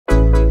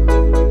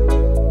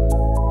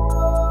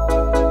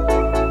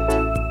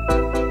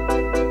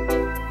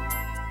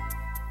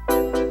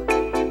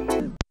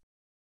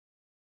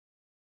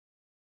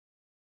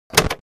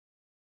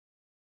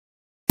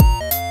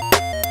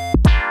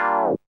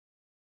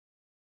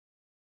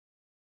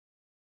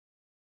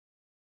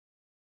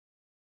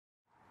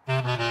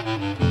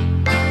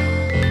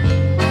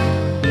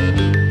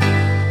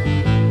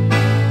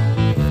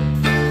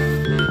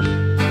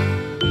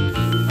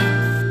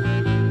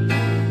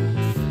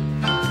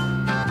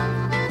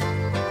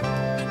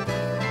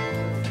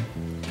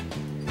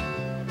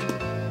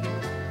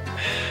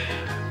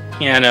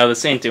Yeah, no,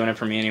 this ain't doing it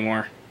for me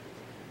anymore.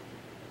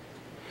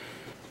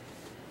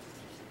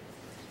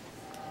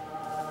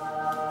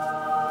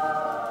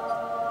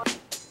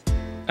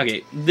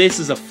 Okay, this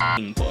is a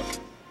f***ing book.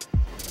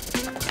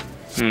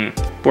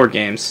 Board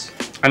games.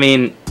 I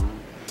mean,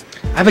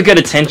 I have a good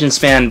attention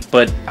span,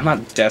 but I'm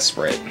not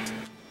desperate.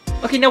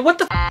 Okay, now what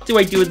the f*** do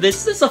I do with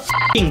this? Is this a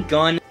f***ing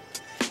gun?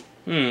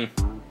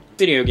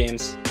 Video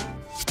games.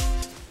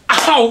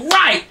 Oh,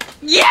 right!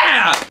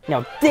 Yeah!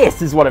 Now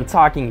this is what I'm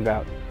talking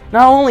about.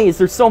 Not only is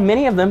there so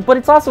many of them, but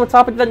it's also a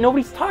topic that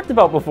nobody's talked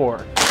about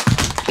before.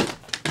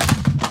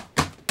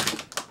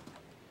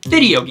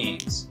 Video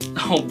games.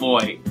 Oh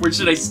boy, where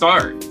should I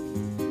start?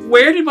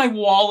 Where did my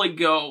wallet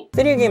go?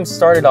 Video games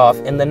started off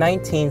in the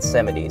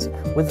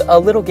 1970s with a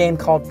little game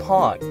called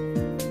Pong.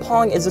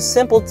 Pong is a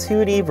simple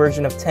 2D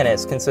version of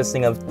tennis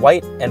consisting of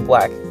white and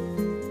black.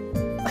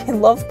 I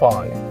love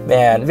Pong.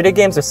 Man, video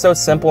games are so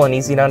simple and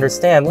easy to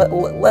understand.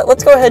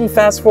 Let's go ahead and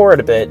fast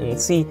forward a bit and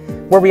see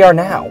where we are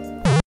now.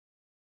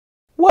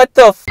 What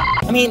the f?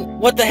 I mean,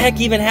 what the heck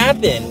even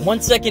happened?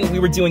 1 second we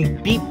were doing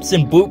beeps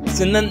and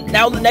boops, and then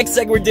now the next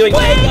second we're doing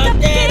wake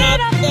up, get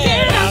out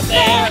there.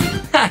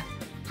 Ha!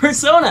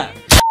 Persona!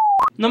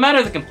 No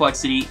matter the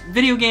complexity,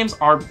 video games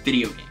are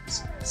video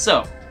games.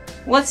 So,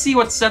 let's see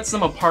what sets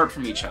them apart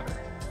from each other.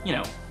 You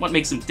know, what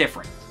makes them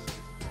different.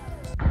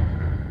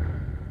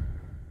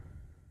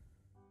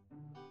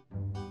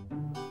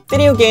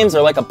 Video games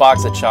are like a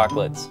box of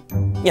chocolates.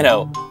 You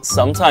know,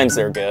 sometimes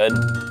they're good,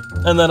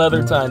 and then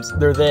other times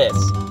they're this.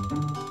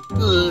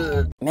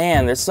 Ugh.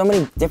 Man, there's so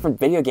many different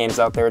video games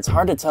out there, it's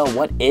hard to tell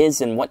what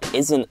is and what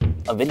isn't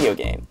a video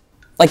game.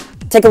 Like,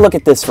 take a look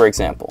at this for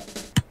example.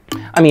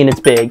 I mean, it's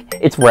big,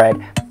 it's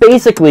red,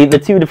 basically the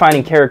two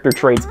defining character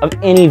traits of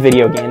any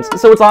video games,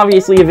 so it's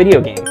obviously a video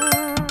game.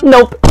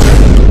 Nope.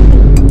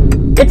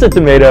 It's a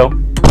tomato.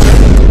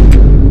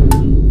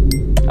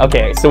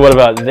 Okay, so what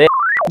about this?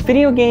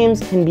 Video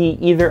games can be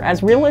either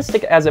as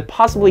realistic as it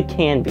possibly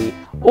can be,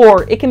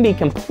 or it can be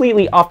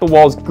completely off the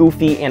walls,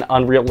 goofy, and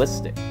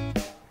unrealistic.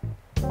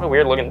 What a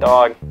weird looking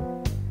dog.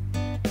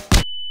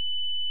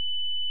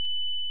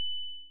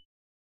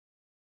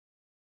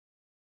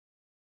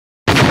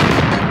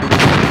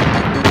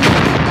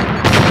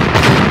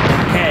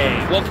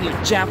 Welcome to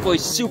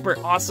JAFoy's super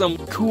awesome,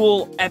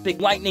 cool,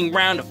 epic lightning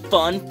round of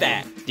fun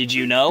fact. Did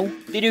you know?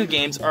 Video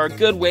games are a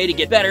good way to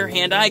get better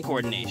hand-eye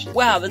coordination.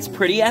 Wow, that's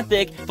pretty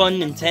epic. Fun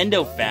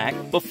Nintendo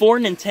fact. Before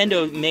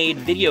Nintendo made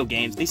video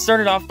games, they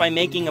started off by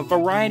making a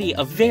variety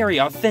of very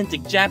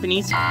authentic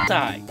Japanese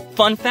hentai.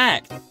 Fun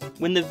fact.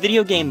 When the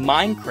video game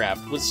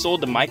Minecraft was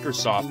sold to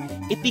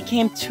Microsoft, it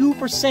became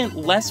 2%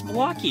 less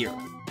blockier.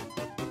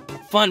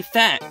 Fun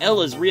fact,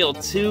 Ella's Real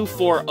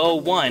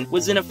 2401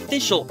 was an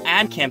official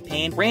ad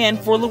campaign ran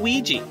for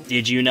Luigi.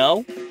 Did you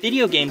know?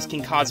 Video games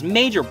can cause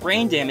major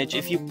brain damage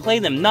if you play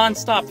them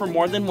non-stop for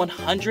more than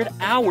 100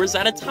 hours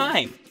at a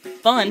time.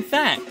 Fun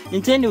fact,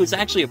 Nintendo is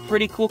actually a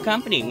pretty cool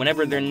company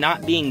whenever they're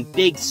not being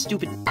big,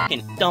 stupid,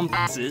 fucking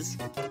dumbasses.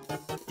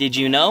 Did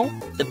you know?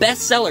 The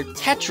bestseller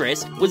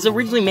Tetris was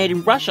originally made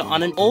in Russia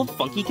on an old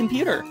funky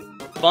computer.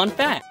 Fun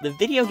fact, the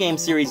video game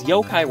series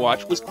Yokai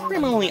Watch was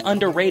criminally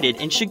underrated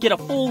and should get a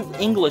full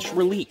English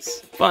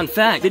release. Fun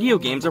fact, video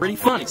games are pretty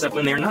fun except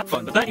when they're not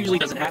fun, but that usually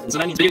doesn't happen, so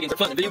that means video games are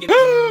fun and video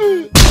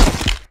games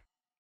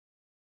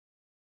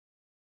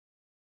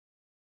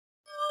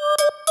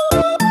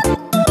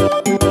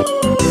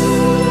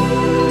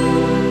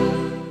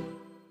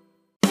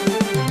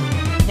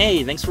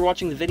Hey, thanks for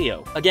watching the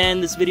video. Again,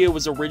 this video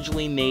was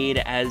originally made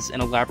as an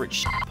elaborate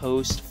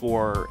post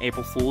for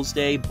April Fool's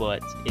Day,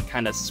 but it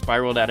kind of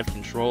spiraled out of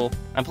control.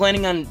 I'm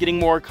planning on getting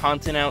more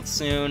content out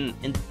soon,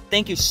 and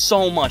thank you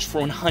so much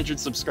for 100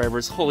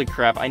 subscribers. Holy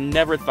crap, I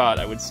never thought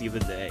I would see the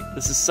day.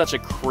 This is such a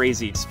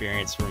crazy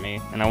experience for me,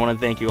 and I want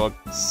to thank you all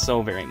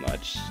so very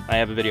much. I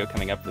have a video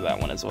coming up for that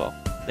one as well.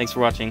 Thanks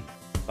for watching.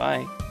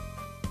 Bye.